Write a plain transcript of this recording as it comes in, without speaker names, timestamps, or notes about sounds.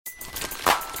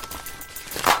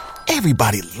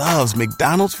Everybody loves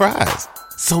McDonald's fries.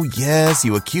 So yes,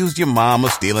 you accused your mom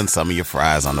of stealing some of your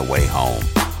fries on the way home.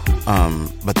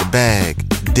 But the bag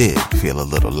did feel a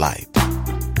little light.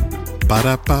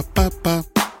 Ba-da-ba-ba-ba.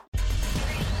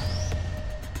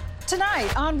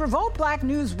 Tonight on Revolt Black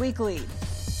News Weekly.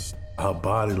 Her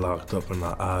body locked up and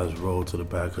her eyes rolled to the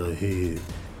back of her head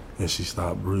and she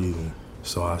stopped breathing.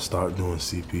 So I started doing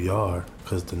CPR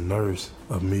because the nurse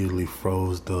immediately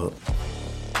froze up.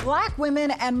 Black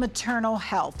women and maternal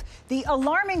health. The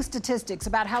alarming statistics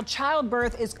about how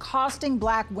childbirth is costing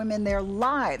Black women their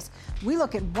lives. We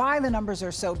look at why the numbers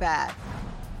are so bad.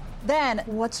 Then,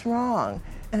 what's wrong?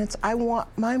 And it's, I want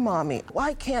my mommy.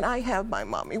 Why can't I have my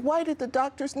mommy? Why did the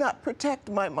doctors not protect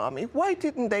my mommy? Why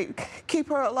didn't they keep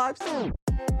her alive?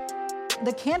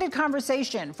 The candid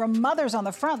conversation from mothers on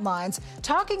the front lines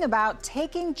talking about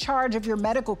taking charge of your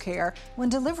medical care when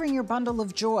delivering your bundle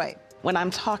of joy. When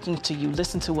I'm talking to you,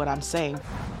 listen to what I'm saying.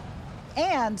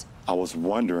 And I was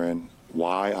wondering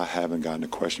why I haven't gotten a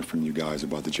question from you guys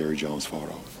about the Jerry Jones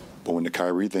photo. But when the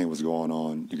Kyrie thing was going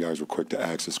on, you guys were quick to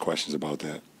ask us questions about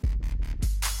that.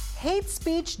 Hate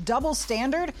speech double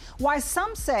standard? Why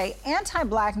some say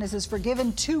anti-Blackness is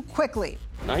forgiven too quickly.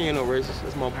 I ain't no racist.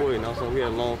 That's my boy now, so we had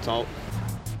a long talk.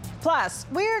 Plus,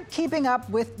 we're keeping up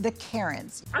with the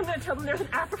Karens. I'm going to tell them there's an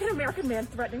African-American man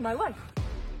threatening my life.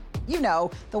 You know,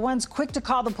 the ones quick to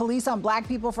call the police on Black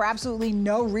people for absolutely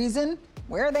no reason.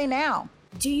 Where are they now?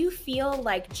 Do you feel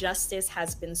like justice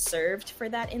has been served for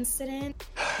that incident?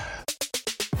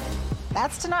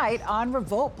 That's tonight on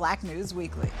Revolt Black News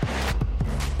Weekly.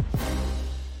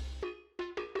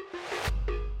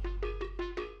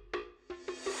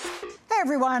 Hey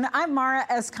everyone, I'm Mara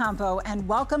Escampo and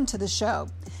welcome to the show.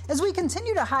 As we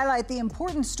continue to highlight the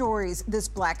important stories this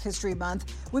Black History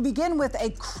Month, we begin with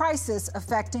a crisis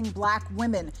affecting Black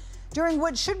women during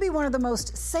what should be one of the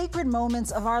most sacred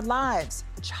moments of our lives,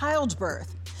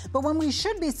 childbirth. But when we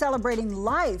should be celebrating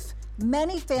life,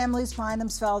 many families find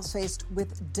themselves faced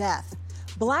with death.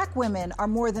 Black women are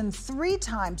more than 3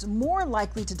 times more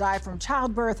likely to die from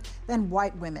childbirth than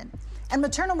white women. And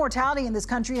maternal mortality in this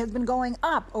country has been going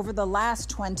up over the last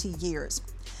 20 years.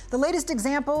 The latest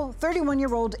example,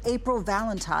 31-year-old April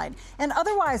Valentine, an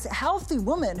otherwise healthy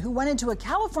woman who went into a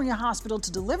California hospital to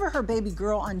deliver her baby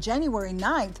girl on January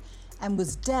 9th and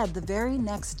was dead the very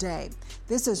next day.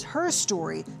 This is her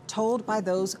story told by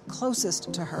those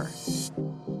closest to her.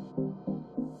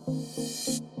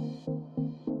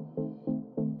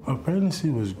 Her pregnancy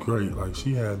was great. Like,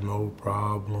 she had no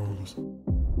problems.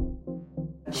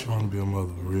 She wanted to be a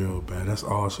mother real bad. That's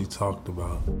all she talked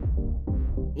about.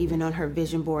 Even on her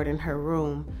vision board in her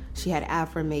room, she had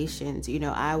affirmations,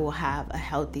 I will have a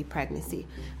healthy pregnancy.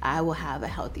 I will have a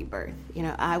healthy birth.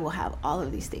 I will have all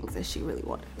of these things that she really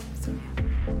wanted. So, yeah.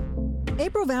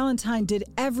 April Valentine did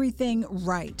everything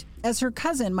right. As her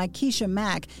cousin, Mykesha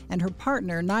Mack, and her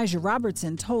partner, Nija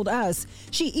Robertson, told us,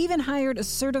 she even hired a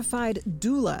certified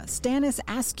doula, Stannis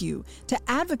Askew, to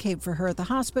advocate for her at the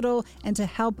hospital and to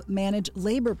help manage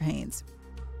labor pains.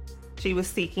 She was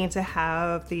seeking to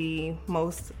have the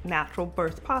most natural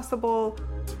birth possible.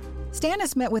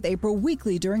 Stannis met with April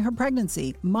weekly during her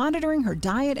pregnancy, monitoring her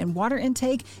diet and water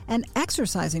intake and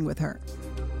exercising with her.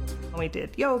 We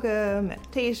did yoga,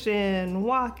 meditation,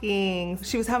 walking.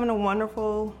 She was having a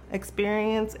wonderful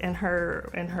experience in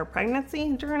her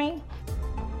pregnancy journey.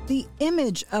 The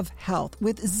image of health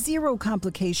with 0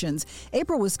 complications.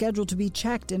 April was scheduled to be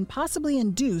checked and possibly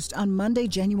induced on Monday,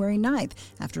 January 9th,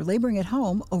 after laboring at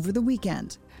home over the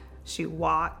weekend. She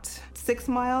walked 6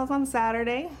 miles on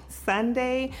Saturday.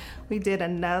 Sunday, we did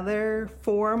another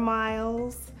 4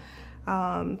 miles.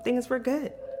 Things were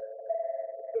good.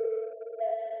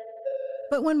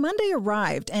 But when Monday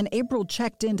arrived and April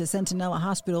checked into Centinela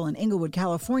Hospital in Inglewood,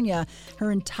 California, her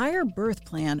entire birth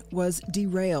plan was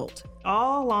derailed.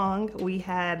 All along, we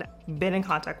had been in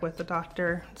contact with the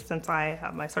doctor since I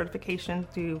have my certification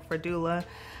for doula.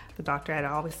 The doctor had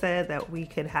always said that we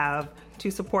could have 2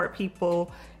 support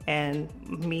people and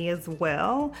me as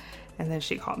well. And then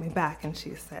she called me back and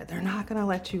she said, they're not going to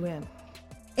let you in.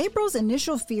 April's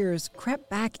initial fears crept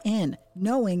back in,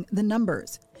 knowing the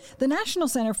numbers. The National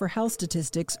Center for Health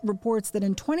Statistics reports that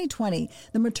in 2020,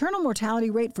 the maternal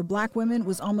mortality rate for Black women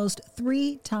was almost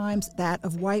 3 times that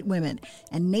of white women.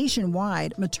 And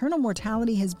nationwide, maternal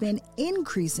mortality has been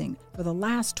increasing for the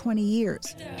last 20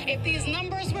 years. If these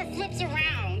numbers were flipped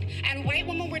around and white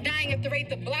women were dying at the rate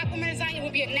that Black women are dying, it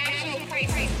would be a national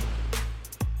crisis.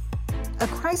 a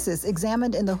crisis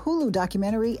examined in the Hulu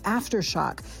documentary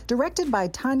Aftershock, directed by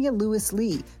Tanya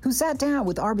Lewis-Lee, who sat down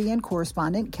with RBN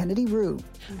correspondent Kennedy Rue.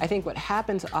 I think what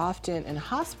happens often in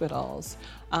hospitals,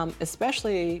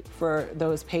 especially for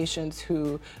those patients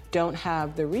who don't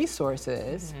have the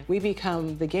resources, we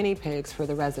become the guinea pigs for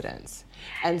the residents.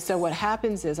 And so what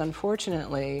happens is,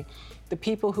 unfortunately, the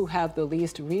people who have the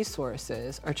least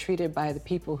resources are treated by the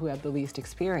people who have the least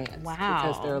experience. Wow.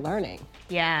 Because they're learning.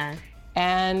 Yeah.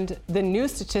 And the new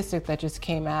statistic that just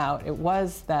came out, it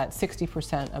was that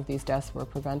 60% of these deaths were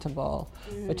preventable.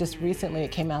 But just recently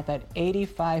it came out that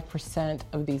 85%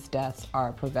 of these deaths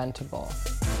are preventable.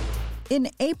 In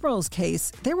April's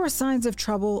case, there were signs of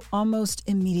trouble almost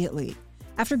immediately.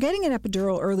 After getting an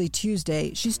epidural early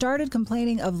Tuesday, she started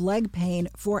complaining of leg pain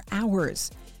for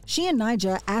hours. She and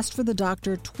Nija asked for the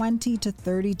doctor 20 to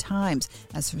 30 times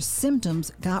as her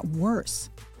symptoms got worse.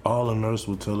 All the nurse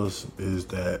will tell us is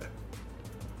that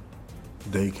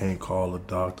they can't call a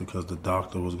doctor because the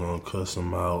doctor was going to cuss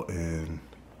them out, and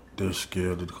they're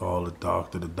scared to call the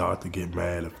doctor. The doctor get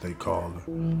mad if they call her.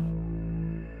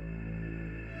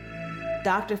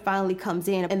 Doctor finally comes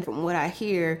in, and from what I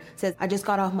hear, says, I just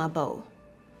got off my boat.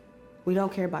 We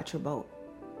don't care about your boat.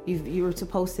 You were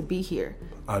supposed to be here.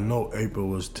 I know April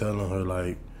was telling her,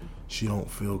 like, she don't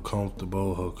feel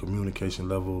comfortable. Her communication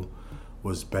level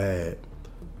was bad.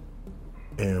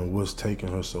 And what's taking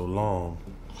her so long?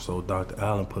 So Dr.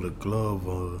 Allen put a glove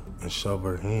on her and shoved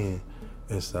her hand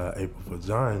inside April's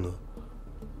vagina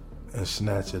and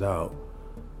snatched it out.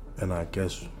 And I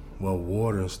guess, well,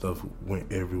 water and stuff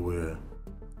went everywhere.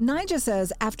 Nija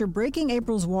says after breaking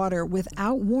April's water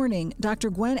without warning, Dr.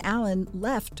 Gwen Allen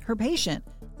left her patient.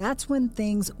 That's when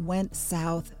things went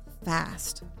south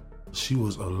fast. She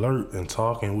was alert and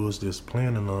talking. We was just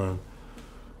planning on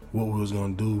what we was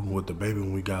gonna do with the baby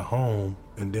when we got home,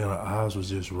 and then her eyes was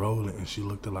just rolling and she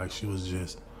looked like she was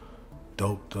just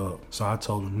doped up. So I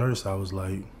told the nurse, I was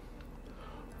like,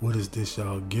 what is this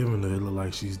y'all giving her? It look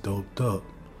like she's doped up.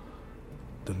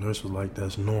 The nurse was like,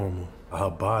 that's normal. Her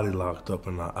body locked up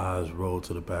and her eyes rolled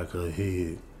to the back of her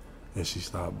head and she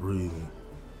stopped breathing.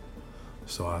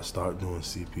 So I started doing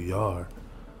CPR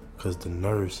because the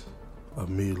nurse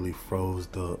immediately froze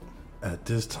up. At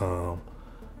this time,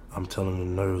 I'm telling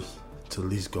the nurse to at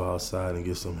least go outside and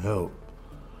get some help.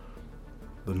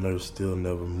 The nurse still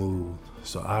never moved.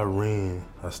 So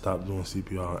I stopped doing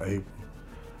CPR in April,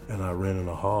 and I ran in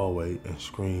the hallway and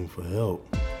screamed for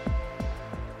help.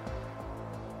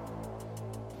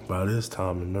 By this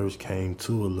time, the nurse came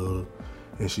to a little,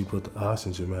 and she put the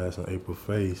oxygen mask on April's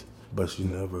face, but she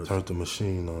never turned the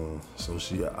machine on. So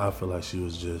I feel like she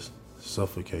was just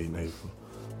suffocating April.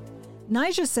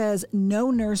 Nija says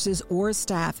no nurses or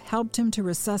staff helped him to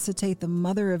resuscitate the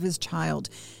mother of his child,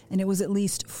 and it was at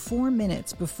least 4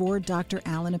 minutes before Dr.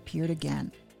 Allen appeared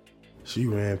again. She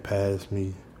ran past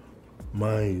me.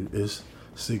 Mind you, it's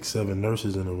 6-7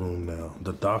 nurses in the room now.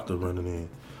 The doctor running in.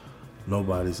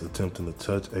 Nobody's attempting to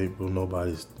touch April.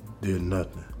 Nobody's did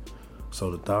nothing.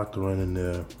 So the doctor ran in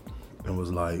there and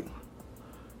was like,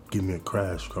 give me a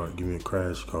crash cart, give me a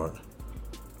crash cart.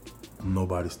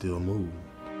 Nobody still moved.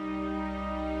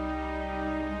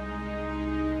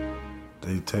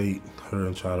 They take her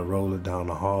and try to roll it down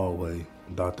the hallway.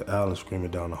 Dr. Allen screaming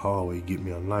down the hallway, get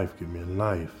me a knife, get me a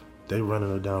knife. They running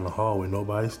her down the hallway.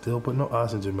 Nobody's still putting no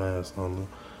oxygen mask on her.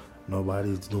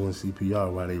 Nobody's doing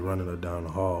CPR while they running her down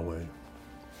the hallway.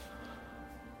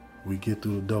 We get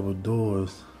through the double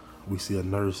doors. We see a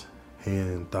nurse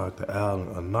handing Dr.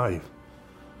 Allen a knife.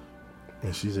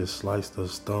 And she just sliced her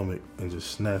stomach and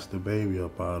just snatched the baby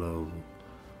up out of her.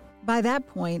 By that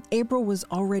point, April was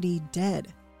already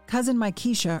dead. Cousin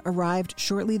Mykesha arrived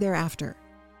shortly thereafter.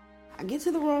 I get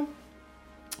to the room,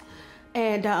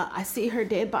 and I see her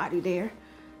dead body there.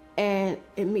 And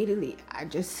immediately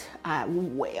I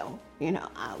wail,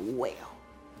 I wail,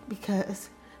 because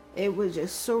it was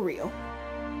just surreal.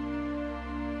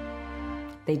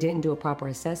 They didn't do a proper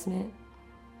assessment.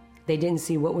 They didn't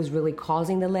see what was really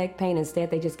causing the leg pain. Instead,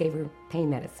 they just gave her pain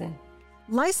medicine.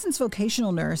 Licensed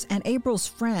vocational nurse and April's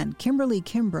friend, Kimberly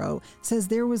Kimbrough, says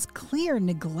there was clear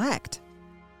neglect.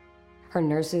 Her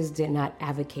nurses did not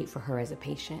advocate for her as a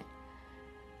patient.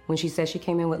 When she said she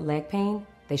came in with leg pain,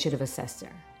 they should have assessed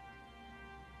her.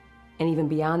 And even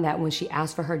beyond that, when she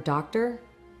asked for her doctor,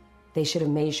 they should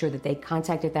have made sure that they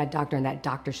contacted that doctor, and that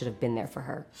doctor should have been there for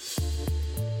her.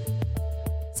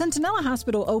 Centinela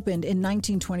Hospital opened in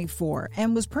 1924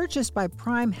 and was purchased by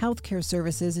Prime Healthcare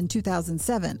Services in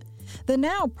 2007. The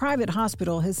now private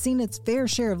hospital has seen its fair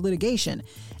share of litigation,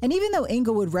 and even though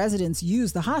Inglewood residents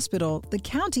use the hospital, the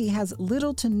county has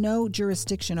little to no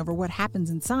jurisdiction over what happens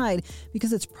inside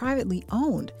because it's privately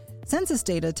owned. Census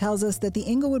data tells us that the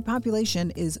Inglewood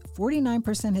population is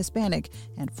 49% Hispanic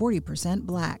and 40%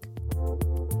 Black.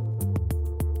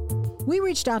 We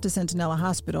reached out to Centinela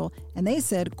Hospital, and they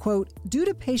said, quote, due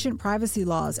to patient privacy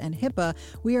laws and HIPAA,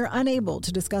 we are unable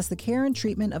to discuss the care and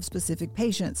treatment of specific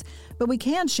patients, but we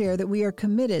can share that we are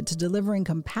committed to delivering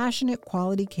compassionate,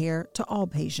 quality care to all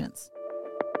patients.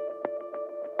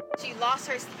 She lost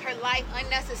her life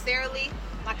unnecessarily.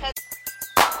 My cousin.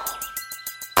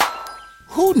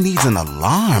 Who needs an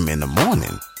alarm in the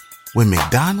morning when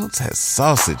McDonald's has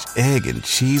sausage, egg, and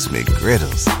cheese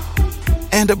McGriddles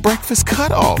and a breakfast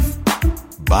cutoff?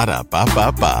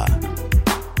 Ba-da-ba-ba-ba.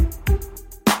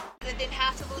 Didn't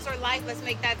have to lose her life. Let's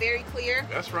make that very clear.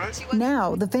 That's right.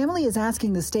 Now, the family is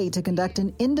asking the state to conduct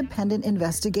an independent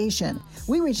investigation.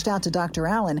 We reached out to Dr.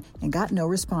 Allen and got no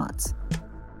response.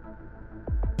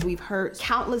 We've heard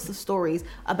countless of stories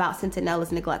about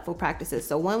Centinela's neglectful practices.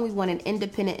 So one, we want an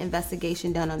independent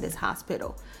investigation done on this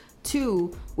hospital.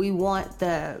 Two, we want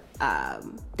the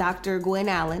Dr. Gwen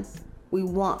Allen, we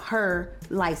want her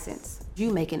license.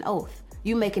 You make an oath.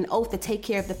 You make an oath to take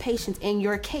care of the patients in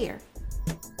your care.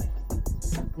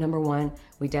 Number one,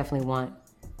 we definitely want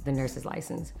the nurse's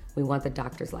license. We want the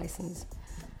doctor's license.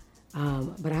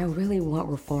 But I really want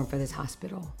reform for this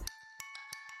hospital.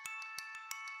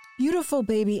 Beautiful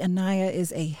baby Anaya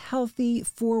is a healthy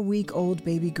 4-week-old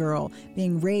baby girl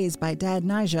being raised by Dad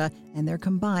Nija and their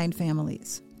combined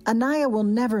families. Anaya will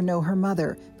never know her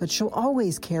mother, but she'll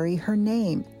always carry her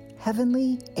name,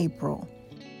 Heavenly April.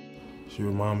 She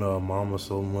reminded me of mama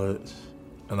so much,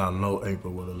 and I know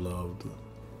April would have loved her.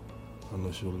 I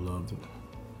know she would have loved her.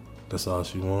 That's all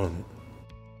she wanted.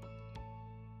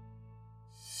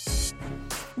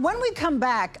 When we come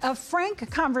back, a frank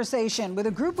conversation with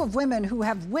a group of women who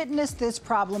have witnessed this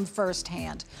problem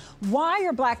firsthand. Why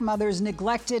are Black mothers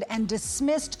neglected and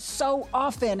dismissed so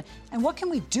often, and what can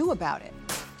we do about it?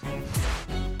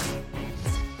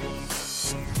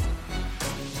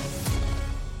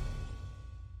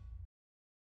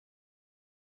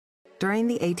 During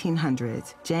the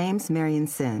 1800s, James Marion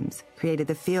Sims created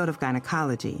the field of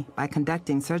gynecology by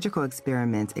conducting surgical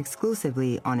experiments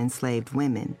exclusively on enslaved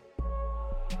women.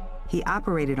 He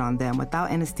operated on them without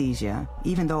anesthesia,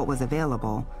 even though it was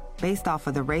available, based off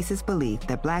of the racist belief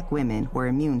that Black women were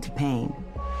immune to pain.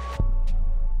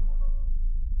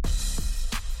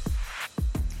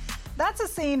 That's a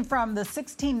scene from the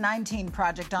 1619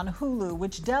 Project on Hulu,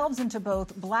 which delves into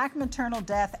both Black maternal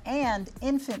death and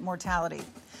infant mortality.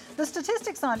 The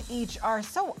statistics on each are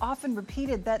so often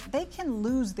repeated that they can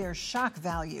lose their shock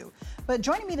value. But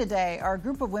joining me today are a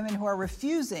group of women who are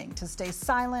refusing to stay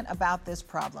silent about this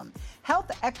problem. Health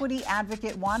equity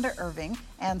advocate Wanda Irving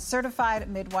and certified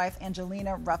midwife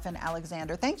Angelina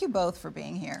Ruffin-Alexander. Thank you both for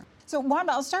being here. So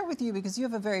Wanda, I'll start with you because you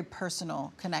have a very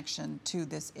personal connection to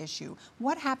this issue.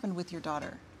 What happened with your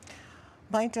daughter?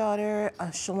 My daughter,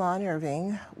 Shalon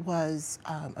Irving, was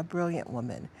a brilliant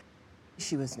woman.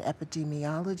 She was an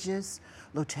epidemiologist,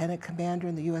 lieutenant commander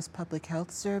in the U.S. Public Health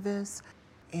Service,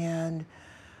 and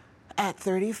at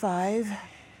 35,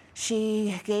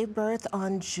 she gave birth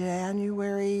on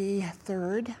January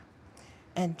 3rd,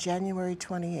 and January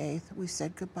 28th, we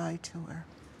said goodbye to her.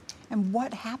 And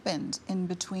what happened in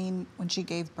between when she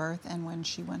gave birth and when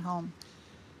she went home?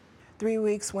 3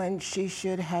 weeks when she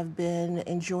should have been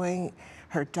enjoying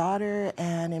her daughter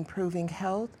and improving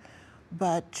health,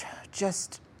 but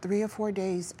just 3 or 4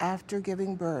 days after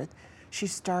giving birth, she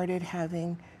started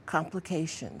having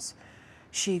complications.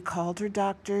 She called her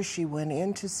doctor. She went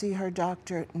in to see her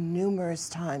doctor numerous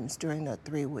times during that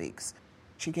 3 weeks.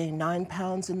 She gained 9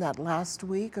 pounds in that last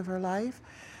week of her life.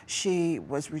 She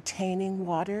was retaining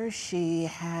water. She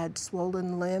had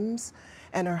swollen limbs,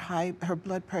 and her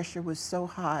blood pressure was so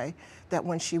high that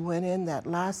when she went in that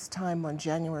last time on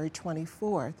January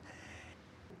 24th,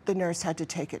 the nurse had to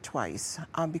take it twice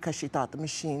because she thought the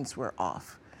machines were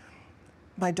off.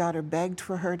 My daughter begged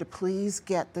for her to please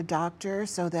get the doctor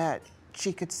so that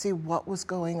she could see what was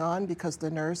going on because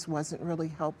the nurse wasn't really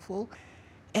helpful.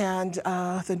 And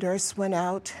the nurse went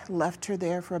out, left her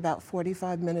there for about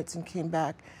 45 minutes and came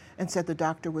back and said the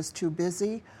doctor was too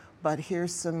busy, but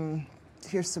here's some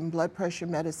blood pressure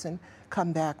medicine,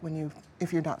 come back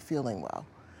if you're not feeling well.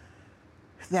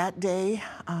 That day,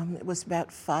 it was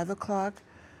about 5 o'clock.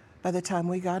 By the time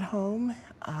we got home,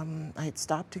 I had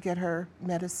stopped to get her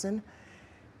medicine.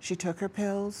 She took her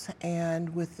pills,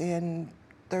 and within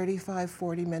 35,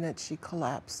 40 minutes, she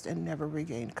collapsed and never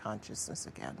regained consciousness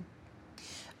again.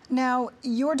 Now,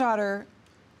 your daughter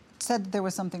said that there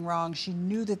was something wrong. She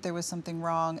knew that there was something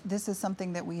wrong. This is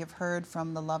something that we have heard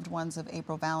from the loved ones of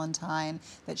April Valentine,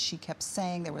 that she kept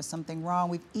saying there was something wrong.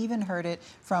 We've even heard it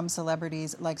from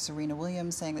celebrities like Serena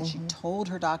Williams saying that she told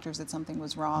her doctors that something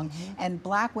was wrong. And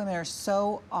Black women are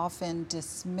so often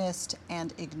dismissed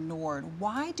and ignored.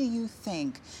 Why do you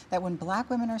think that when Black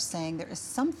women are saying there is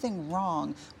something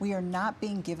wrong, we are not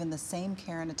being given the same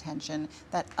care and attention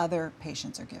that other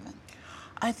patients are given?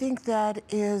 I think that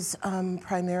is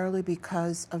primarily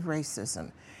because of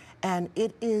racism, and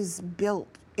it is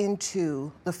built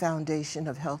into the foundation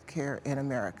of healthcare in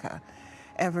America.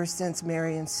 Ever since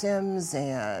Marion Sims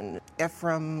and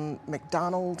Ephraim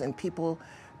McDonald and people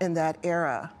in that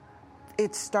era,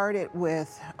 it started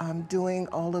with doing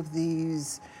all of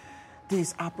these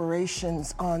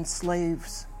operations on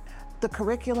slaves. The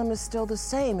curriculum is still the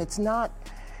same. It's not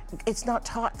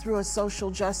taught through a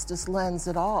social justice lens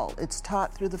at all. It's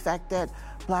taught through the fact that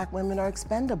Black women are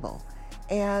expendable.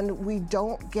 And we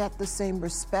don't get the same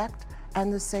respect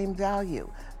and the same value.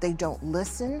 They don't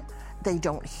listen, they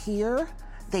don't hear,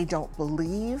 they don't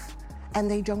believe,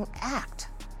 and they don't act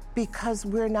because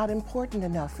we're not important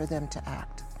enough for them to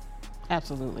act.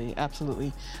 Absolutely,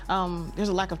 absolutely. There's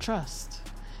a lack of trust.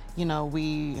 You know,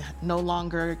 we no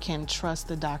longer can trust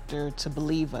the doctor to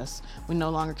believe us. We no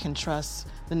longer can trust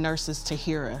the nurses to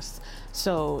hear us.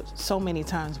 So many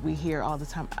times we hear all the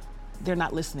time, they're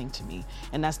not listening to me.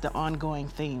 And that's the ongoing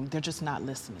theme. They're just not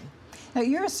listening. Now,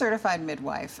 you're a certified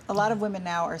midwife. A lot of women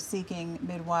now are seeking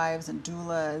midwives and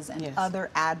doulas and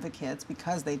other advocates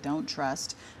because they don't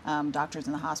trust doctors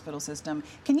in the hospital system.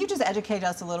 Can you just educate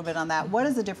us a little bit on that? What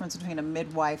is the difference between a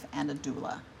midwife and a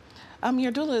doula?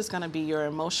 Your doula is going to be your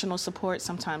emotional support,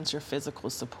 sometimes your physical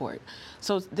support.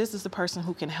 So this is the person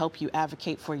who can help you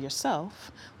advocate for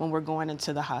yourself when we're going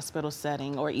into the hospital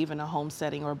setting or even a home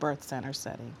setting or birth center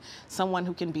setting. Someone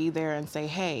who can be there and say,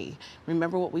 hey,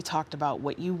 remember what we talked about,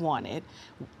 what you wanted.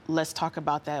 Let's talk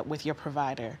about that with your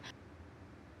provider.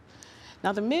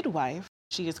 Now the midwife,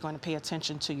 she is going to pay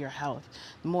attention to your health,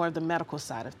 more of the medical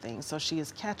side of things. So she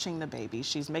is catching the baby.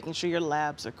 She's making sure your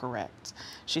labs are correct.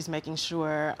 She's making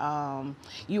sure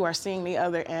you are seeing the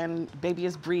other end, baby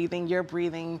is breathing, your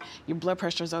blood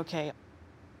pressure is okay.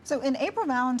 So in April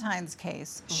Valentine's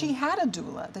case, she had a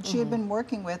doula that she had been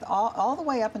working with all the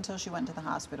way up until she went to the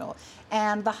hospital.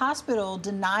 And the hospital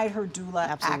denied her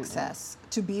doula access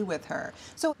to be with her.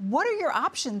 So what are your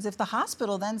options if the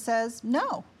hospital then says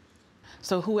no?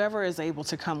 So whoever is able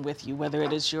to come with you, whether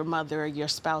it is your mother or your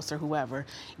spouse or whoever,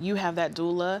 you have that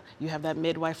doula, you have that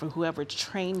midwife or whoever to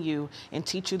train you and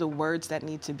teach you the words that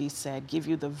need to be said, give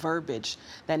you the verbiage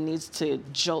that needs to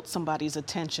jolt somebody's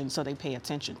attention so they pay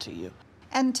attention to you.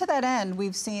 And to that end,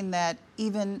 we've seen that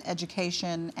even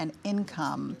education and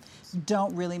income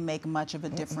don't really make much of a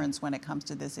difference when it comes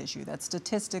to this issue. That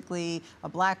statistically, a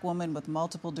Black woman with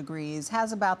multiple degrees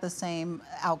has about the same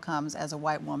outcomes as a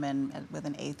white woman with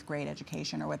an 8th grade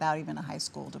education or without even a high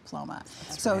school diploma.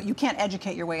 So you can't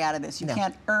educate your way out of this. You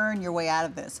can't earn your way out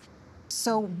of this.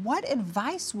 So what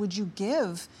advice would you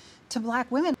give to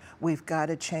Black women? We've got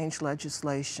to change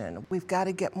legislation. We've got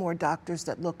to get more doctors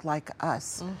that look like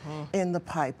us in the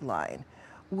pipeline.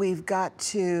 We've got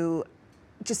to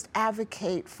just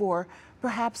advocate for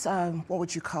perhaps, what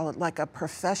would you call it, like a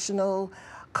professional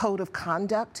code of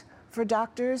conduct for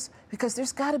doctors, because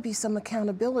there's got to be some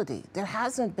accountability. There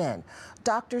hasn't been.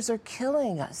 Doctors are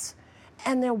killing us,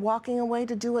 and they're walking away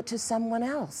to do it to someone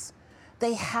else.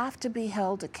 They have to be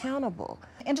held accountable.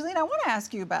 Angelina, I want to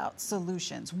ask you about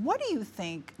solutions. What do you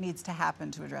think needs to happen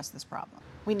to address this problem?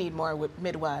 We need more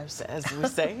midwives, as we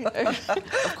say.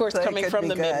 Of course, coming from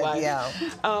the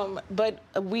midwife. But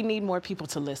we need more people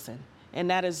to listen. And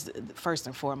that is first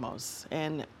and foremost.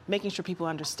 And making sure people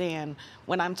understand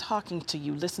when I'm talking to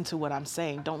you, listen to what I'm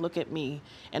saying. Don't look at me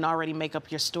and already make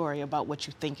up your story about what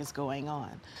you think is going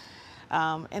on.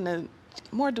 And then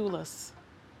more doulas.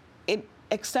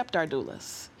 Accept our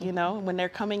doulas, you know, when they're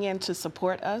coming in to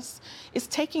support us. It's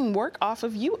taking work off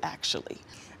of you, actually.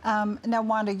 Now,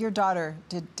 Wanda, your daughter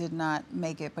did not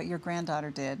make it, but your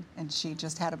granddaughter did, and she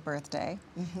just had a birthday.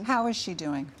 How is she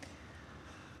doing?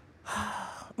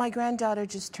 My granddaughter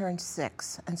just turned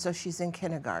 6, and so she's in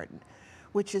kindergarten,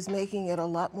 which is making it a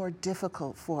lot more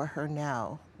difficult for her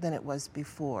now than it was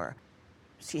before.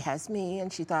 She has me,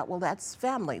 and she thought, well, that's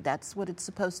family. That's what it's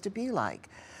supposed to be like.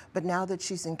 But now that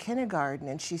she's in kindergarten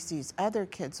and she sees other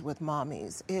kids with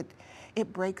mommies,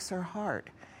 it breaks her heart.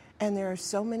 And there are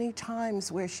so many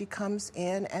times where she comes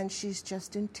in and she's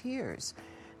just in tears.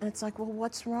 And it's like, well,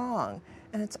 what's wrong?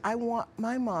 And it's, I want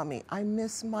my mommy. I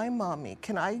miss my mommy.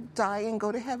 Can I die and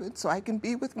go to heaven so I can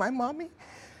be with my mommy?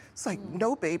 It's like,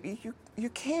 no, baby, You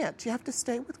can't. You have to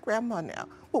stay with grandma now.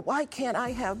 Well, why can't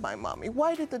I have my mommy?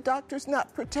 Why did the doctors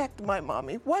not protect my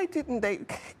mommy? Why didn't they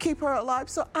keep her alive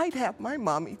so I'd have my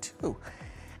mommy too?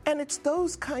 And it's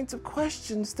those kinds of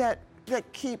questions that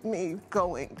keep me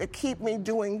going, that keep me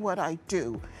doing what I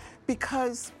do,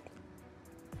 because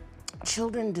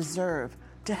children deserve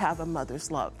to have a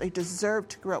mother's love. They deserve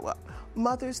to grow up.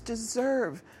 Mothers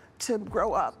deserve to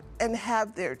grow up and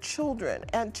have their children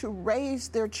and to raise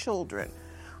their children.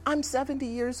 I'm 70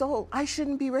 years old. I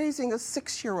shouldn't be raising a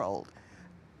 6-year-old.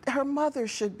 Her mother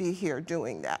should be here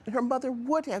doing that. Her mother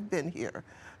would have been here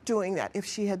doing that if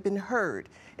she had been heard,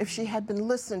 if she had been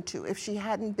listened to, if she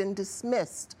hadn't been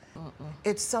dismissed.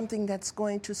 It's something that's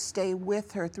going to stay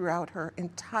with her throughout her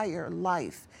entire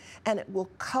life, and it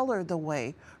will color the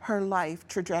way her life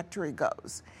trajectory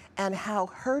goes and how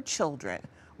her children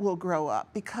will grow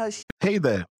up, because Hey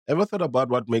there, ever thought about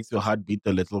what makes your heart beat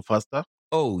a little faster?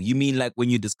 Oh, you mean like when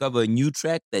you discover a new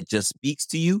track that just speaks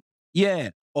to you? Yeah,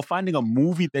 or finding a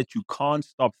movie that you can't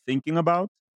stop thinking about?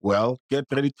 Well, get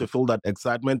ready to feel that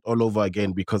excitement all over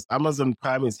again, because Amazon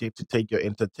Prime is here to take your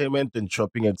entertainment and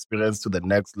shopping experience to the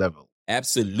next level.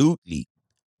 Absolutely.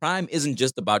 Prime isn't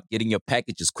just about getting your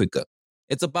packages quicker.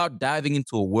 It's about diving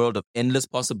into a world of endless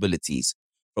possibilities,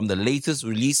 from the latest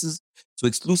releases to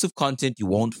exclusive content you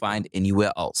won't find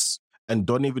anywhere else. And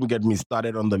don't even get me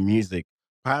started on the music.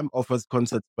 Prime offers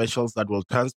concert specials that will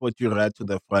transport you right to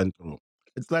the front row.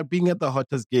 It's like being at the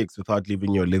hottest gigs without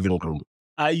leaving your living room.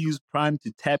 I use Prime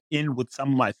to tap in with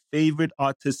some of my favorite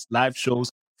artists' live shows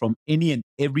from any and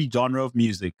every genre of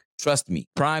music. Trust me,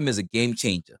 Prime is a game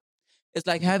changer. It's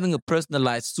like having a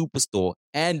personalized superstore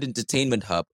and entertainment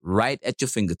hub right at your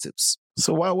fingertips.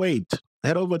 So why wait?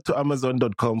 Head over to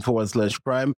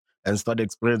amazon.com/Prime and start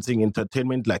experiencing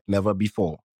entertainment like never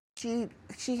before.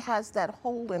 She has that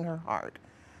hole in her heart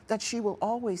that she will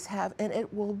always have, and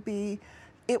it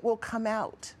will come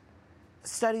out.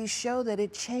 Studies show that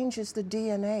it changes the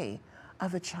DNA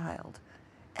of a child,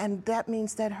 and that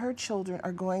means that her children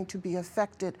are going to be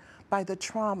affected by the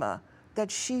trauma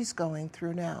that she's going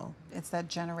through now. It's that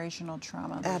generational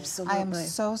trauma. Absolutely. I am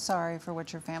so sorry for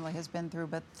what your family has been through,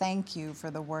 but thank you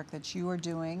for the work that you are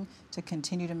doing to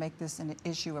continue to make this an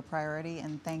issue a priority,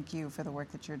 and thank you for the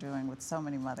work that you're doing with so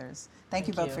many mothers. Thank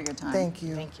you both for your time. Thank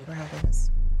you for having us.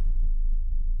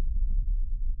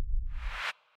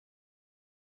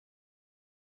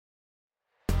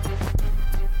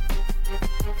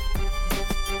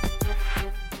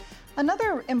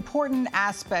 Another important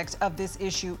aspect of this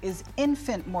issue is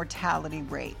infant mortality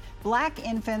rate. Black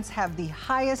infants have the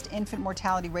highest infant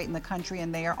mortality rate in the country,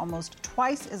 and they are almost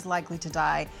twice as likely to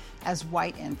die as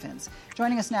white infants.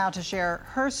 Joining us now to share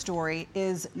her story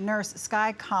is nurse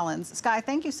Sky Collins. Sky,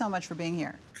 thank you so much for being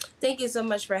here. Thank you so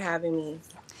much for having me.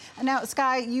 Now,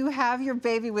 Sky, you have your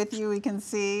baby with you. We can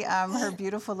see her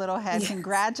beautiful little head. Yes.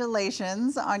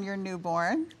 Congratulations on your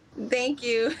newborn. Thank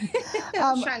you.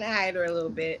 I'm trying to hide her a little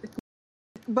bit.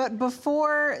 But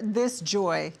before this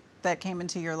joy that came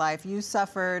into your life, you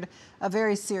suffered a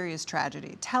very serious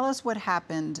tragedy. Tell us what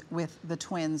happened with the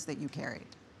twins that you carried.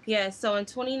 Yeah, so in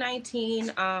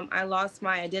 2019, I lost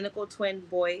my identical twin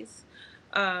boys.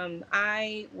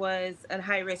 I was in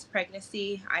high-risk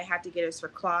pregnancy. I had to get a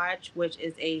cerclage, which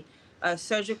is a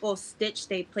surgical stitch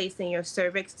they place in your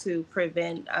cervix to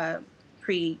prevent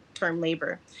preterm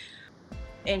labor.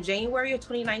 In January of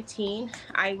 2019,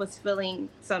 I was feeling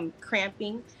some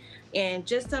cramping and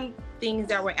just some things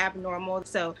that were abnormal.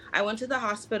 So I went to the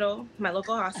hospital, my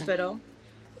local hospital,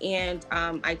 and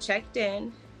I checked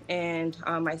in, and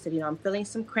I said, I'm feeling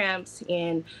some cramps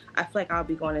and I feel like I'll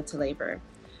be going into labor.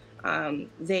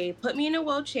 They put me in a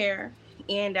wheelchair,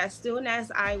 and as soon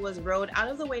as I was rolled out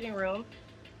of the waiting room,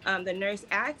 the nurse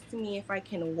asked me if I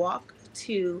can walk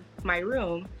to my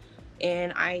room.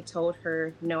 And I told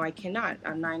her, no, I cannot.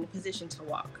 I'm not in a position to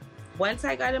walk. Once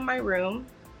I got in my room,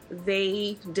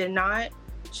 they did not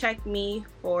check me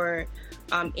for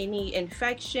any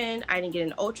infection. I didn't get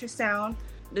an ultrasound.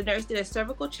 The nurse did a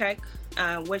cervical check,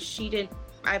 which she didn't,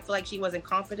 I feel like she wasn't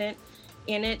confident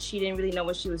in it. She didn't really know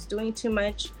what she was doing too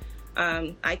much.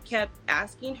 I kept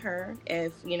asking her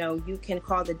if, you can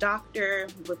call the doctor,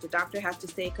 what the doctor has to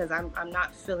say, because I'm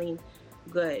not feeling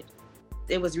good.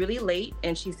 It was really late,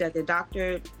 and she said the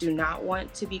doctor do not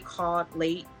want to be called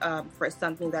late for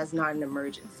something that's not an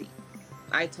emergency.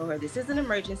 I told her this is an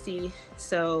emergency,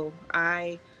 so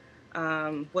I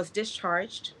was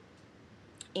discharged.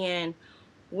 And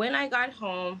when I got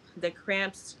home, the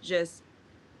cramps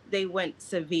they went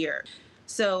severe.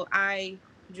 So I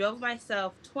drove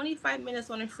myself 25 minutes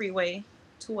on a freeway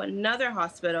to another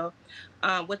hospital.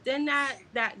 Within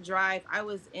that drive, I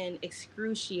was in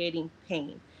excruciating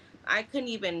pain. I couldn't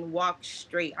even walk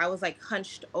straight. I was like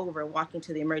hunched over walking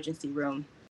to the emergency room.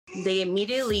 They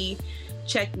immediately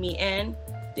checked me in,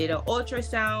 did an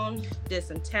ultrasound, did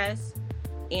some tests,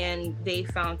 and they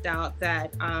found out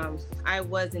that I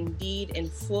was indeed in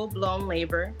full-blown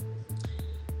labor,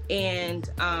 and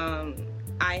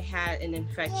I had an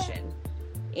infection.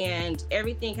 And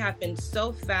everything happened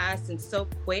so fast and so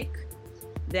quick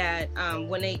that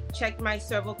when they checked my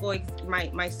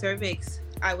my cervix,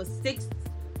 I was 6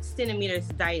 centimeters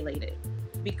dilated.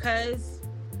 Because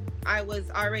I was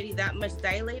already that much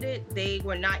dilated, they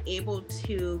were not able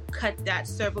to cut that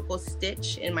cervical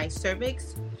stitch in my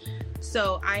cervix.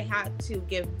 So I had to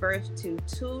give birth to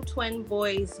 2 twin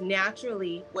boys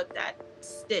naturally with that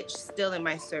stitch still in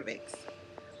my cervix.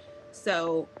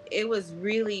 So it was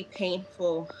really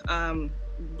painful. I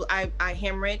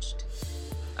hemorrhaged.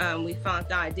 We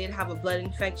found out I did have a blood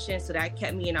infection, so that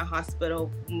kept me in a hospital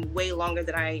way longer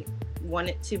than I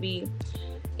wanted to be.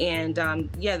 And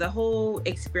the whole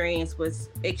experience was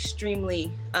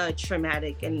extremely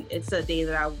traumatic, and it's a day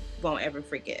that I won't ever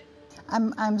forget.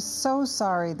 I'm so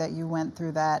sorry that you went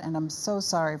through that, and I'm so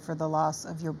sorry for the loss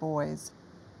of your boys.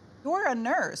 You're a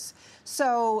nurse,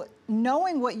 so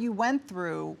knowing what you went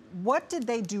through, what did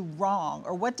they do wrong,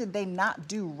 or what did they not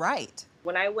do right?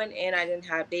 When I went in,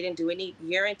 they didn't do any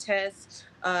urine tests,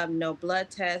 no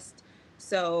blood tests.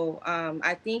 So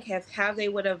I think if they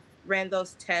would have ran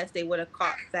those tests, they would have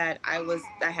caught that I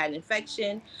had an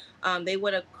infection. They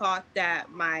would have caught that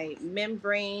my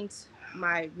membranes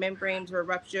were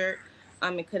ruptured.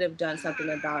 And could have done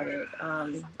something about it.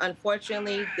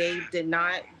 Unfortunately, they did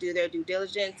not do their due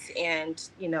diligence, and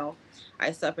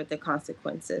I suffered the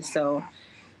consequences. So,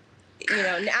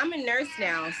 I'm a nurse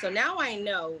now, so now I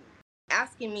know.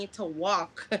 Asking me to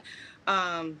walk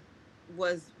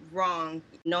was wrong.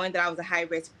 Knowing that I was a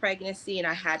high-risk pregnancy and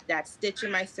I had that stitch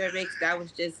in my cervix, that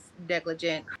was just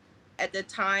negligent. At the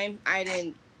time, I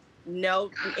didn't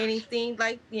know anything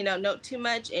know too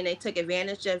much, and they took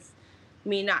advantage of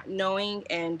me not knowing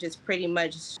and just pretty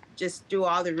much just threw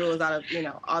all the rules out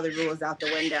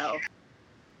the window.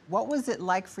 What was it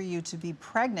like for you to be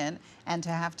pregnant and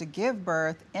to have to give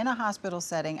birth in a hospital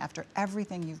setting after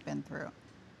everything you've been through?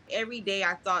 Every day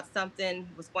I thought something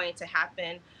was going to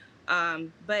happen,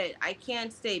 but I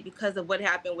can't say because of what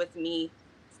happened with me,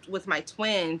 with my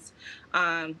twins,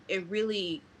 it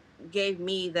really gave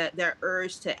me the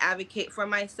urge to advocate for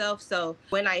myself. So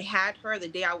when I had her, the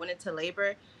day I went into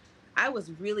labor, I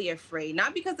was really afraid,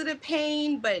 not because of the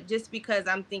pain, but just because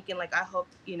I'm thinking I hope,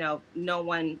 no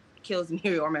one kills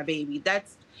me or my baby.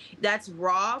 That's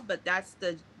raw, but that's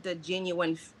the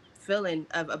genuine feeling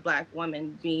of a Black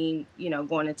woman being,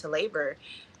 going into labor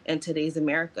in today's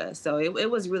America. So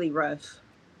it was really rough.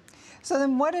 So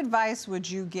then what advice would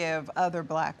you give other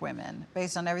Black women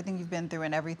based on everything you've been through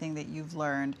and everything that you've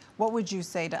learned? What would you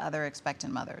say to other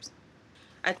expectant mothers?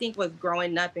 I think with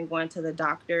growing up and going to the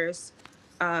doctors,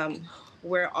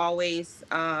 we're always,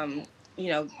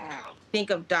 think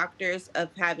of doctors of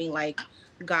having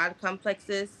God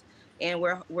complexes, and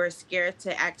we're scared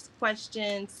to ask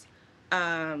questions.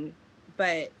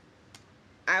 But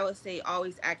I would say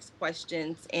always ask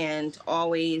questions and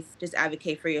always just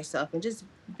advocate for yourself and just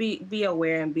be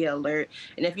aware and be alert.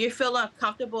 And if you feel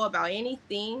uncomfortable about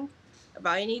anything,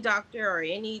 about any doctor or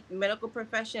any medical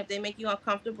profession, if they make you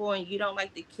uncomfortable and you don't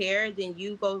like the care, then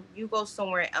you go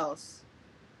somewhere else,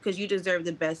 because you deserve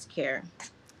the best care.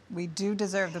 We do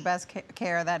deserve the best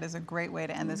care. That is a great way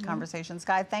to end this conversation.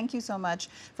 Skye, thank you so much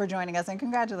for joining us, and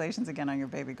congratulations again on your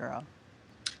baby girl.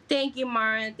 Thank you,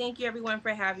 Mara. Thank you, everyone, for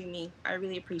having me. I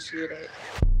really appreciate it.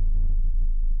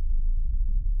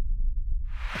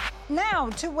 Now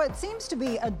to what seems to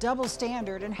be a double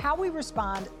standard in how we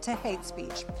respond to hate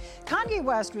speech. Kanye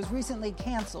West was recently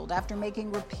canceled after making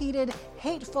repeated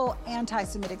hateful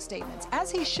anti-Semitic statements,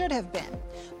 as he should have been.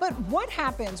 But what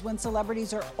happens when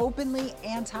celebrities are openly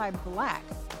anti-Black?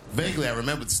 Vaguely, I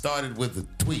remember it started with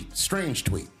a tweet, strange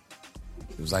tweet.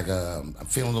 It was like, I'm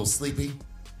feeling a little sleepy.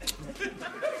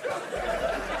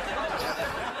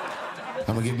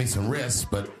 I'm gonna give me some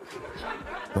rest, but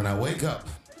when I wake up,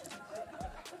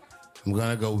 I'm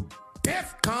gonna go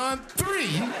DEFCON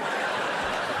 3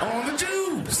 on the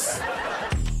Jews.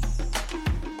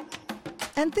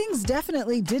 And things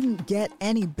definitely didn't get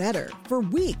any better. For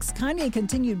weeks, Kanye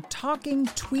continued talking,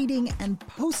 tweeting, and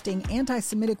posting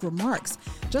anti-Semitic remarks,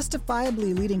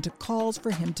 justifiably leading to calls for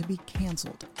him to be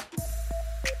canceled.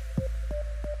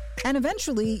 And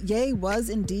eventually, Ye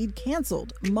was indeed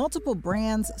canceled. Multiple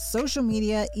brands, social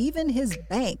media, even his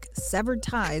bank severed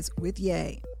ties with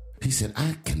Ye. He said,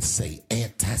 I can say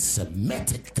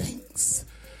anti-Semitic things,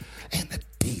 and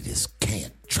Adidas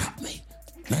can't drop me.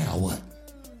 Now what?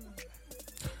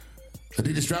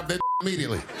 Adidas drop that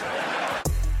immediately.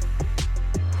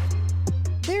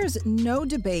 There's no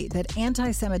debate that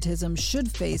anti-Semitism should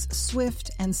face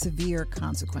swift and severe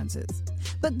consequences.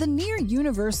 But the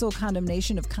near-universal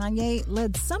condemnation of Kanye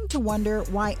led some to wonder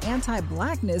why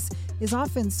anti-Blackness is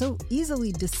often so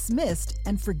easily dismissed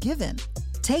and forgiven.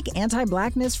 Take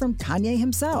anti-Blackness from Kanye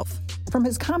himself. From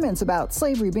his comments about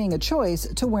slavery being a choice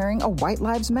to wearing a White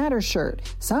Lives Matter shirt,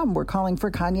 some were calling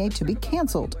for Kanye to be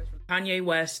canceled. Kanye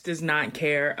West does not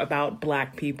care about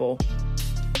Black people.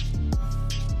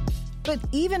 But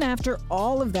even after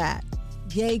all of that,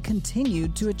 Ye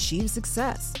continued to achieve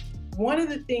success. One of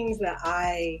the things that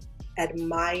I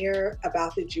admire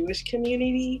about the Jewish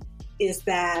community is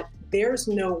that there's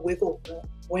no wiggle room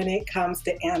when it comes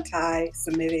to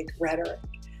anti-Semitic rhetoric.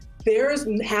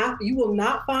 You will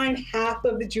not find half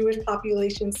of the Jewish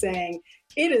population saying,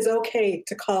 it is okay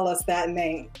to call us that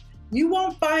name. You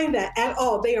won't find that at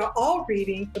all. They are all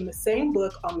reading from the same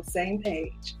book on the same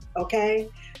page, okay?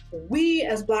 We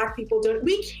as Black people,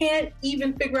 we can't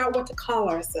even figure out what to call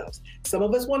ourselves. Some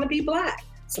of us want to be Black.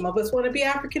 Some of us want to be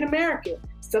African American.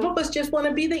 Some of us just want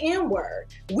to be the N-word.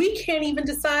 We can't even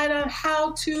decide on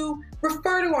how to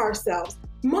refer to ourselves,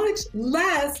 much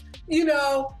less,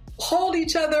 hold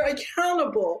each other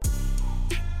accountable.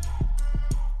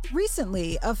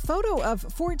 Recently, a photo of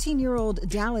 14-year-old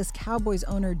Dallas Cowboys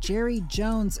owner Jerry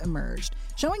Jones emerged,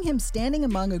 showing him standing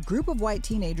among a group of white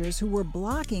teenagers who were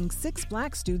blocking 6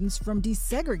 Black students from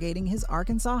desegregating his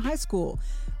Arkansas high school.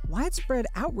 Widespread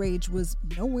outrage was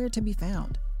nowhere to be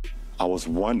found. I was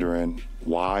wondering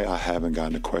why I haven't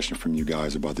gotten a question from you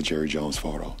guys about the Jerry Jones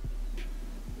photo.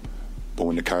 But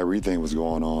when the Kyrie thing was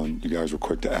going on, you guys were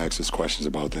quick to ask us questions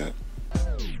about that.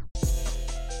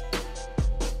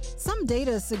 Some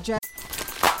data suggests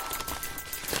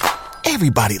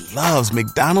Everybody loves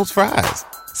McDonald's fries.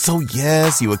 So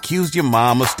yes, you accused your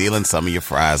mom of stealing some of your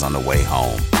fries on the way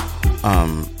home.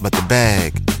 But the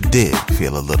bag did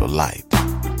feel a little light.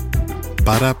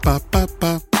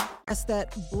 Ba-da-ba-ba-ba.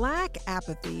 that Black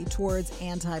apathy towards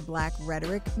anti-Black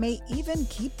rhetoric may even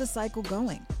keep the cycle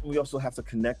going. We also have to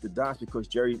connect the dots because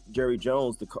Jerry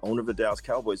Jones, the owner of the Dallas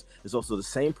Cowboys, is also the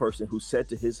same person who said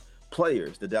to his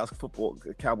players, the Dallas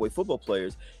Cowboy football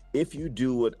players, if you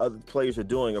do what other players are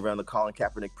doing around the Colin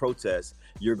Kaepernick protests,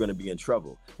 you're going to be in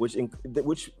trouble, which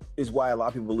is why a lot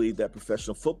of people believe that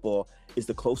professional football is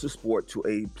the closest sport to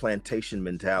a plantation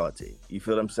mentality. You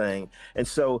feel what I'm saying? And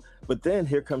so, but then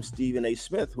here comes Stephen A.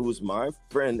 Smith, who is my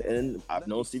friend, and I've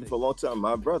known Stephen for a long time,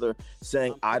 my brother,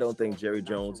 saying, I don't think Jerry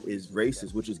Jones is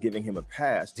racist, which is giving him a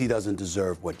pass. He doesn't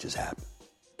deserve what just happened.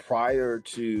 Prior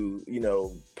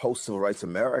to, post-civil rights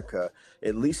America,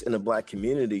 at least in the Black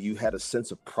community, you had a sense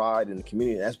of pride in the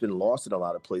community. That's been lost in a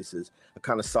lot of places, a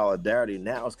kind of solidarity.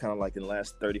 Now it's kind of like in the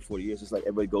last 30, 40 years, it's like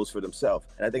everybody goes for themselves.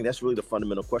 And I think that's really the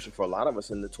fundamental question for a lot of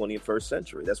us in the 21st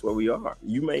century. That's where we are.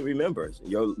 You may remember,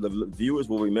 the viewers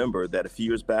will remember that a few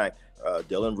years back,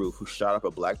 Dylan Roof, who shot up a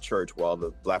Black church while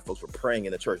the Black folks were praying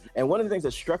in the church. And one of the things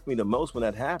that struck me the most when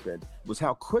that happened was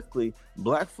how quickly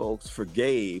Black folks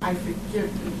forgave. I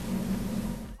forgive you.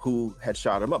 Who had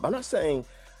shot him up. I'm not saying,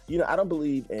 I don't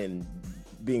believe in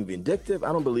being vindictive.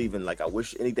 I don't believe in I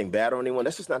wish anything bad on anyone.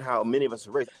 That's just not how many of us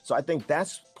are raised. So I think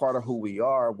that's part of who we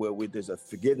are, where there's a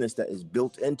forgiveness that is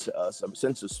built into us, a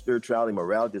sense of spirituality,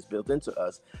 morality is built into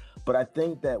us. But I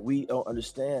think that we don't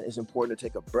understand it's important to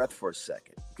take a breath for a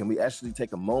second. Can we actually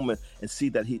take a moment and see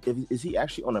that is he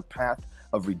actually on a path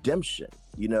of redemption,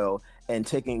 and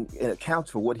taking into account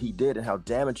for what he did and how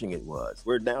damaging it was.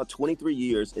 We're now 23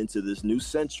 years into this new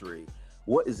century.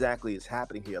 What exactly is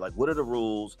happening here? What are the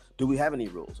rules? Do we have any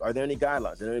rules? Are there any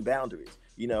guidelines? Are there any boundaries?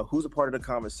 Who's a part of the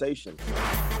conversation?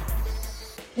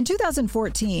 In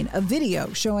 2014, a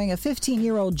video showing a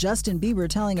 15-year-old Justin Bieber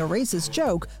telling a racist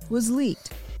joke was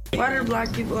leaked. Why are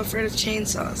Black people afraid of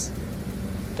chainsaws?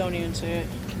 Don't even say it.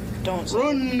 Don't say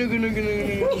Run, it.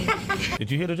 nigga.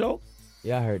 Did you hear the joke?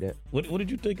 Yeah, I heard that. What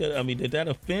did you think? Did that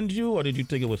offend you, or did you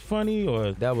think it was funny,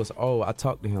 or? That was, I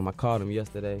talked to him. I called him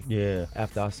yesterday. Yeah.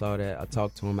 After I saw that, I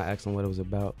talked to him. I asked him what it was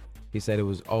about. He said it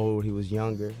was old. He was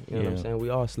younger. You know what I'm saying? We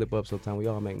all slip up sometimes. We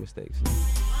all make mistakes.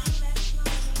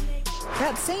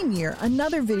 That same year,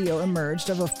 another video emerged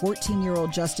of a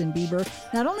 14-year-old Justin Bieber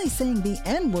not only saying the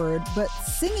N-word, but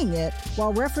singing it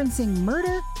while referencing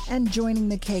murder and joining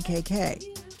the KKK.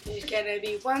 There's gonna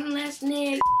be one less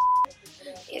nigga.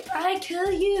 If I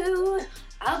kill you,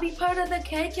 I'll be part of the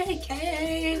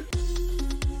KKK.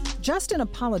 Justin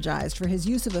apologized for his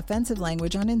use of offensive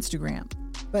language on Instagram.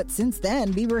 But since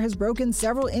then, Bieber has broken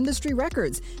several industry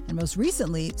records and most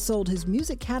recently sold his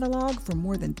music catalog for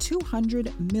more than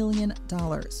 $200 million.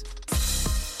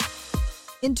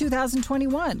 In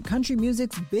 2021, country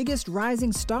music's biggest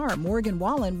rising star, Morgan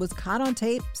Wallen, was caught on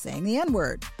tape saying the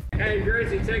N-word. Hey,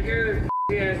 Gracie, take care of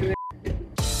this ass.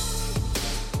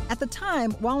 At the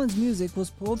time, Wallen's music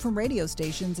was pulled from radio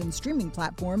stations and streaming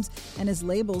platforms, and his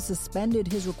label suspended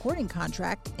his recording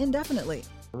contract indefinitely.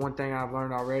 One thing I've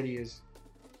learned already is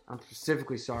I'm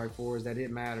specifically sorry for is that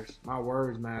it matters. My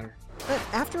words matter. But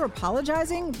after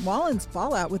apologizing, Wallen's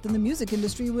fallout within the music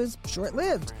industry was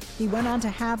short-lived. He went on to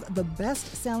have the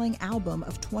best-selling album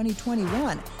of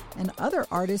 2021, and other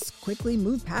artists quickly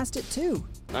moved past it too.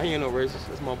 I ain't no racist.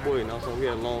 That's my boy, so we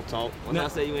had a long talk. When I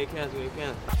say you ain't cancer, you ain't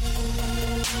cancer.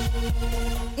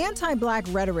 Anti-black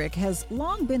rhetoric has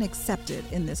long been accepted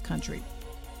in this country,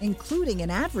 including in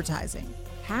advertising,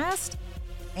 past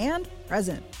and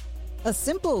present. A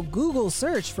simple Google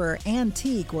search for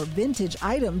antique or vintage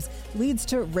items leads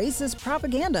to racist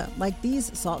propaganda like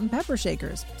these salt and pepper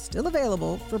shakers, still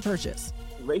available for purchase.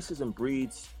 Racism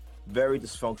breeds very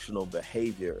dysfunctional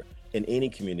behavior in any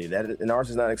community, and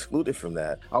ours is not excluded from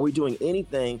that. Are we doing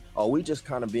anything? Are we just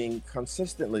kind of being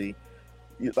consistently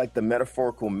like the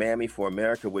metaphorical mammy for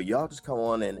America, where y'all just come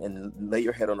on and lay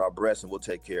your head on our breasts and we'll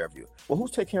take care of you? Well, who's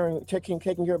taking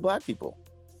care of black people?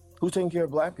 Who's taking care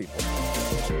of black people?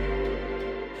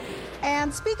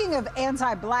 And speaking of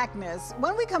anti-blackness,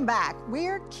 when we come back,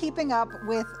 we're keeping up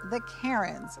with the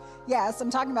Karens. Yes,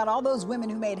 I'm talking about all those women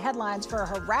who made headlines for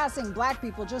harassing black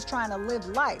people just trying to live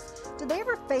life. Did they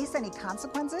ever face any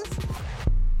consequences?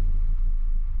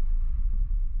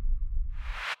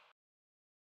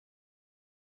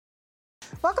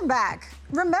 Welcome back.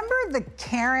 Remember the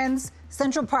Karens?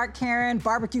 Central Park Karen,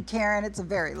 Barbecue Karen, it's a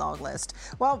very long list.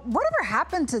 Well, whatever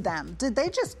happened to them? Did they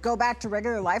just go back to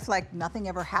regular life like nothing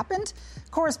ever happened?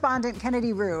 Correspondent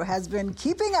Kennedy Rue has been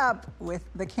keeping up with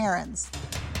the Karens.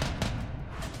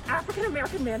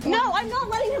 African-American man. No, I'm not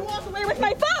letting him walk away with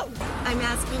my phone. I'm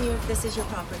asking you if this is your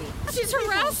property. She's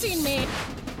harassing me.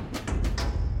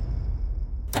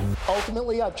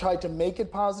 Ultimately, I've tried to make it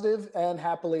positive, and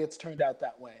happily, it's turned out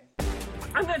that way.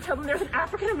 I'm going to tell them there's an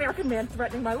African-American man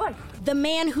threatening my life. The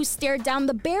man who stared down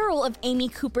the barrel of Amy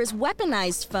Cooper's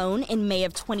weaponized phone in May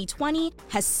of 2020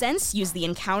 has since used the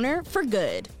encounter for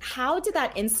good. How did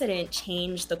that incident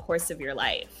change the course of your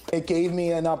life? It gave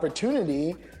me an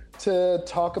opportunity to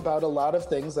talk about a lot of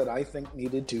things that I think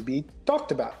needed to be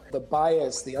talked about. The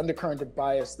bias, the undercurrent of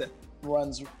bias that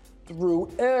runs through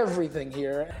everything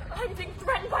here. I'm being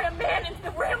threatened by a man in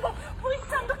the Ramble. Please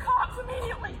send the cops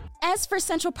immediately. As for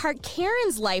Central Park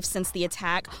Karen's life since the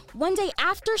attack, one day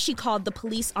after she called the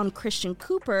police on Christian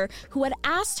Cooper, who had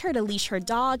asked her to leash her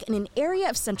dog in an area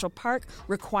of Central Park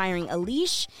requiring a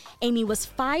leash, Amy was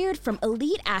fired from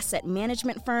elite asset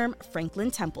management firm Franklin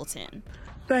Templeton.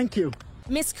 Thank you.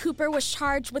 Miss Cooper was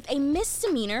charged with a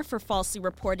misdemeanor for falsely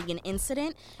reporting an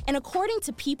incident, and according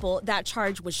to People, that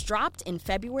charge was dropped in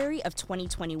February of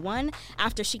 2021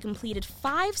 after she completed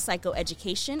 5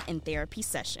 psychoeducation and therapy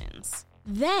sessions.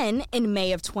 Then, in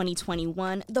May of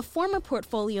 2021, the former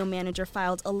portfolio manager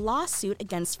filed a lawsuit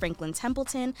against Franklin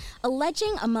Templeton,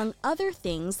 alleging, among other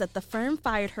things, that the firm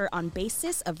fired her on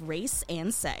basis of race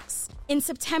and sex. In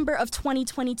September of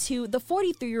 2022, the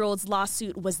 43-year-old's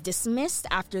lawsuit was dismissed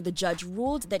after the judge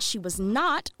ruled that she was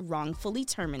not wrongfully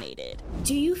terminated.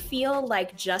 Do you feel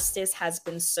like justice has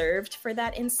been served for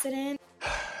that incident?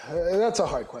 That's a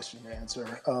hard question to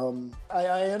answer.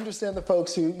 I understand the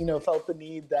folks who, felt the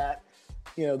need that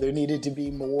there needed to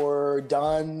be more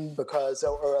done because,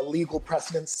 or a legal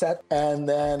precedent set. And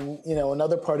then,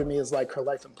 another part of me is like, her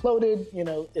life imploded.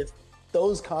 If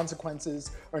those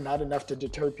consequences are not enough to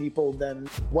deter people, then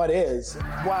what is?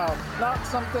 Wow, not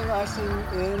something I've seen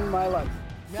in my life.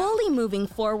 Fully moving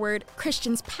forward,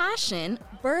 Christian's passion,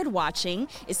 bird watching,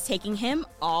 is taking him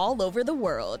all over the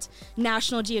world.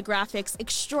 National Geographic's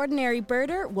Extraordinary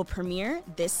Birder will premiere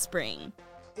this spring.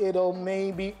 It'll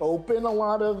maybe open a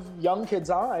lot of young kids'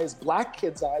 eyes, black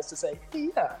kids' eyes, to say, hey,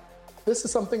 yeah, this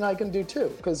is something I can do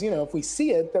too. Because, if we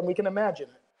see it, then we can imagine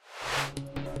it.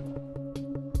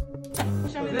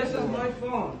 Show me this is my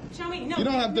phone. Show me. No. You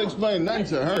don't have to explain nothing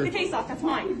to her. The case off. That's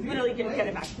mine. Literally, get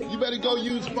it back. You better go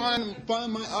use find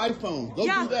my iPhone. Go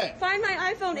do that. Find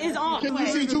my iPhone is off. Can you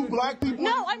see 2 black people?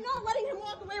 No, I'm not letting him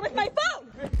walk away with my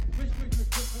phone.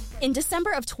 In December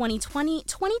of 2020,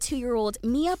 22-year-old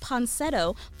Mia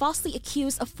Ponsetto falsely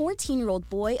accused a 14-year-old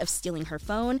boy of stealing her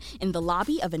phone in the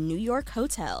lobby of a New York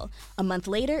hotel. A month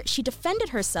later, she defended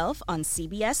herself on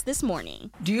CBS This Morning.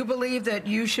 Do you believe that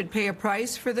you should pay a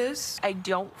price for this? I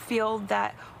don't feel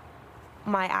that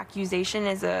my accusation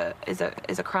is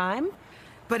a crime.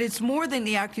 But it's more than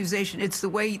the accusation. It's the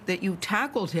way that you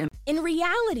tackled him. In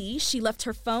reality, she left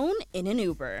her phone in an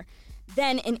Uber.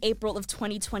 Then, in April of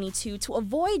 2022, to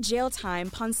avoid jail time,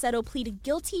 Ponsetto pleaded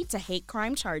guilty to hate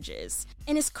crime charges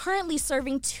and is currently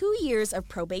serving 2 years of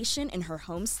probation in her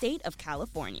home state of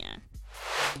California.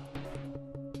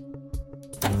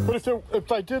 But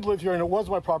if I did live here and it was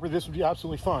my property, this would be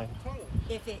absolutely fine.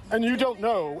 And you don't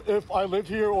know if I live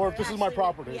here or if this is my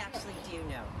property. We actually do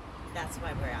know. That's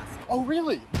why we're asking. Oh,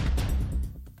 really?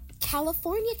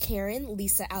 California Karen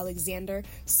Lisa Alexander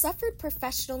suffered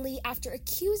professionally after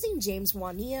accusing James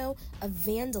Juanillo of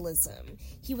vandalism.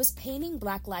 He was painting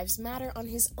Black Lives Matter on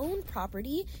his own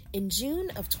property in June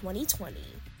of 2020.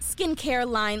 Skincare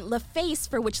line LaFace,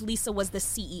 for which Lisa was the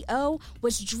CEO,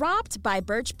 was dropped by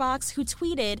Birchbox, who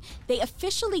tweeted they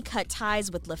officially cut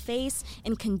ties with LaFace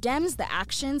and condemns the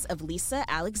actions of Lisa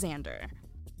Alexander.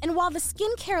 And while the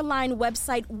skincare line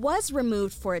website was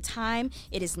removed for a time,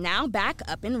 it is now back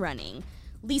up and running.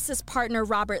 Lisa's partner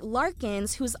Robert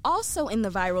Larkins, who's also in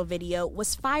the viral video,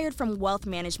 was fired from wealth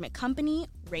management company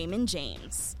Raymond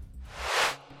James.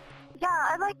 Yeah,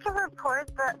 I'd like to report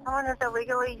that someone is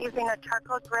illegally using a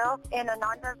charcoal grill in a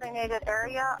non-designated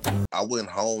area. I went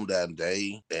home that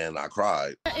day and I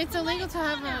cried. It's illegal to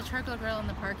have a charcoal grill in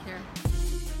the park here.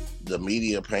 The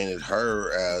media painted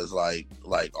her as like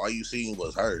all you seen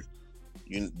was her.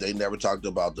 They never talked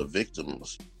about the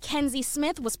victims. Kenzie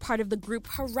Smith was part of the group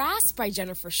harassed by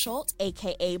Jennifer Schultz,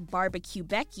 aka Barbecue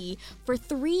Becky, for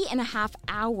 3.5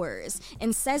 hours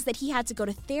and says that he had to go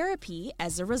to therapy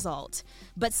as a result.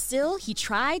 But still, he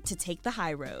tried to take the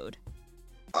high road.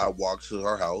 I walked to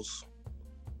her house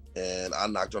and I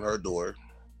knocked on her door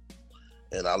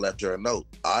and I left her a note.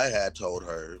 I had told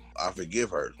her I forgive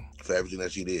her for everything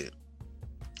that she did.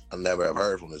 I never have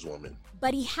heard from this woman.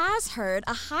 But he has heard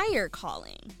a higher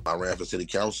calling. I ran for city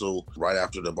council right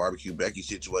after the Barbecue Becky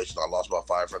situation. I lost about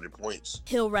 500 points.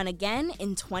 He'll run again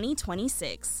in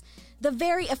 2026. The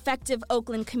very effective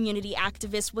Oakland community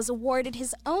activist was awarded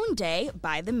his own day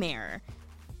by the mayor.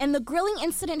 And the grilling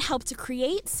incident helped to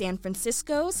create San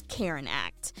Francisco's Karen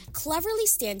Act, cleverly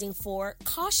standing for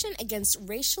caution against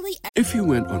racially... If you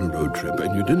went on a road trip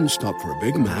and you didn't stop for a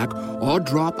Big Mac or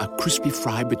drop a crispy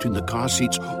fry between the car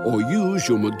seats or use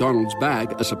your McDonald's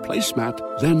bag as a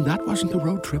placemat, then that wasn't a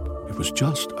road trip. It was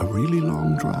just a really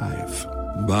long drive.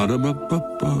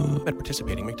 Ba-da-ba-ba-ba. At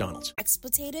participating McDonald's.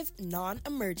 Expletive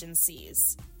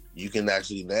non-emergencies. You can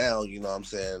actually now,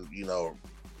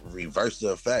 reverse the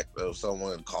effect of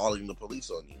someone calling the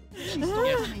police on you.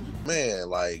 Man,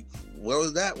 like, where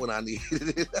was that when I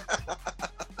needed it?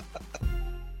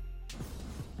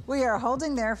 We are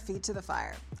holding their feet to the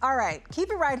fire. All right,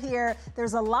 keep it right here.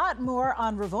 There's a lot more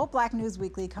on Revolt Black News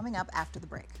Weekly coming up after the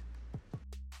break.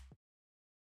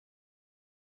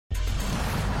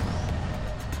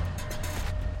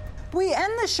 We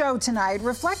end the show tonight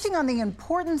reflecting on the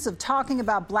importance of talking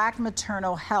about Black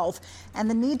maternal health and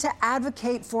the need to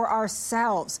advocate for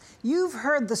ourselves. You've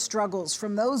heard the struggles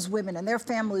from those women and their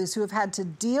families who have had to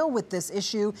deal with this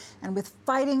issue and with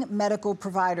fighting medical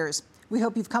providers. We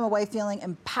hope you've come away feeling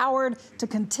empowered to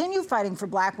continue fighting for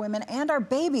Black women and our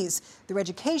babies through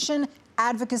education,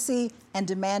 advocacy, and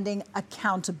demanding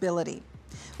accountability.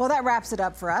 Well, that wraps it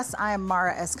up for us. I am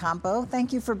Mara Escampo.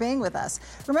 Thank you for being with us.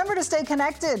 Remember to stay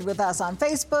connected with us on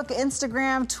Facebook,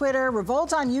 Instagram, Twitter,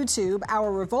 Revolt on YouTube,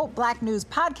 our Revolt Black News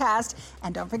podcast,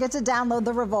 and don't forget to download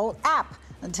the Revolt app.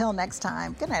 Until next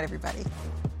time, good night, everybody.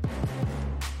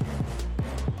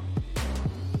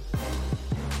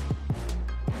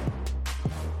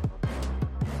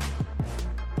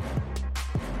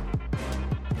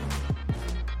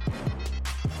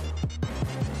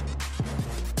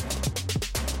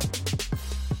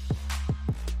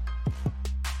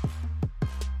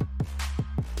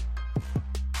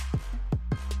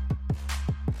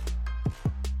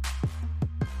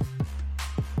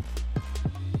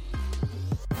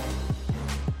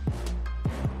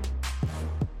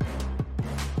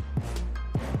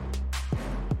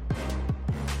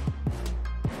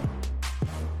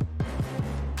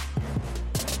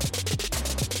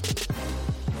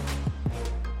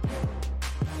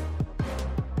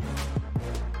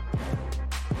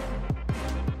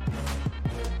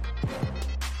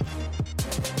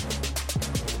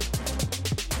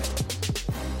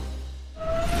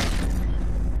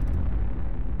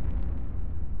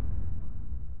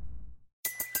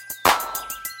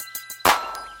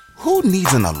 Who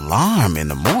needs an alarm in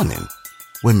the morning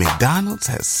when McDonald's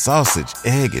has sausage,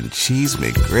 egg, and cheese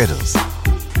McGriddles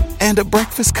and a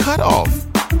breakfast cutoff?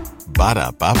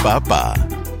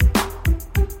 Ba-da-ba-ba-ba.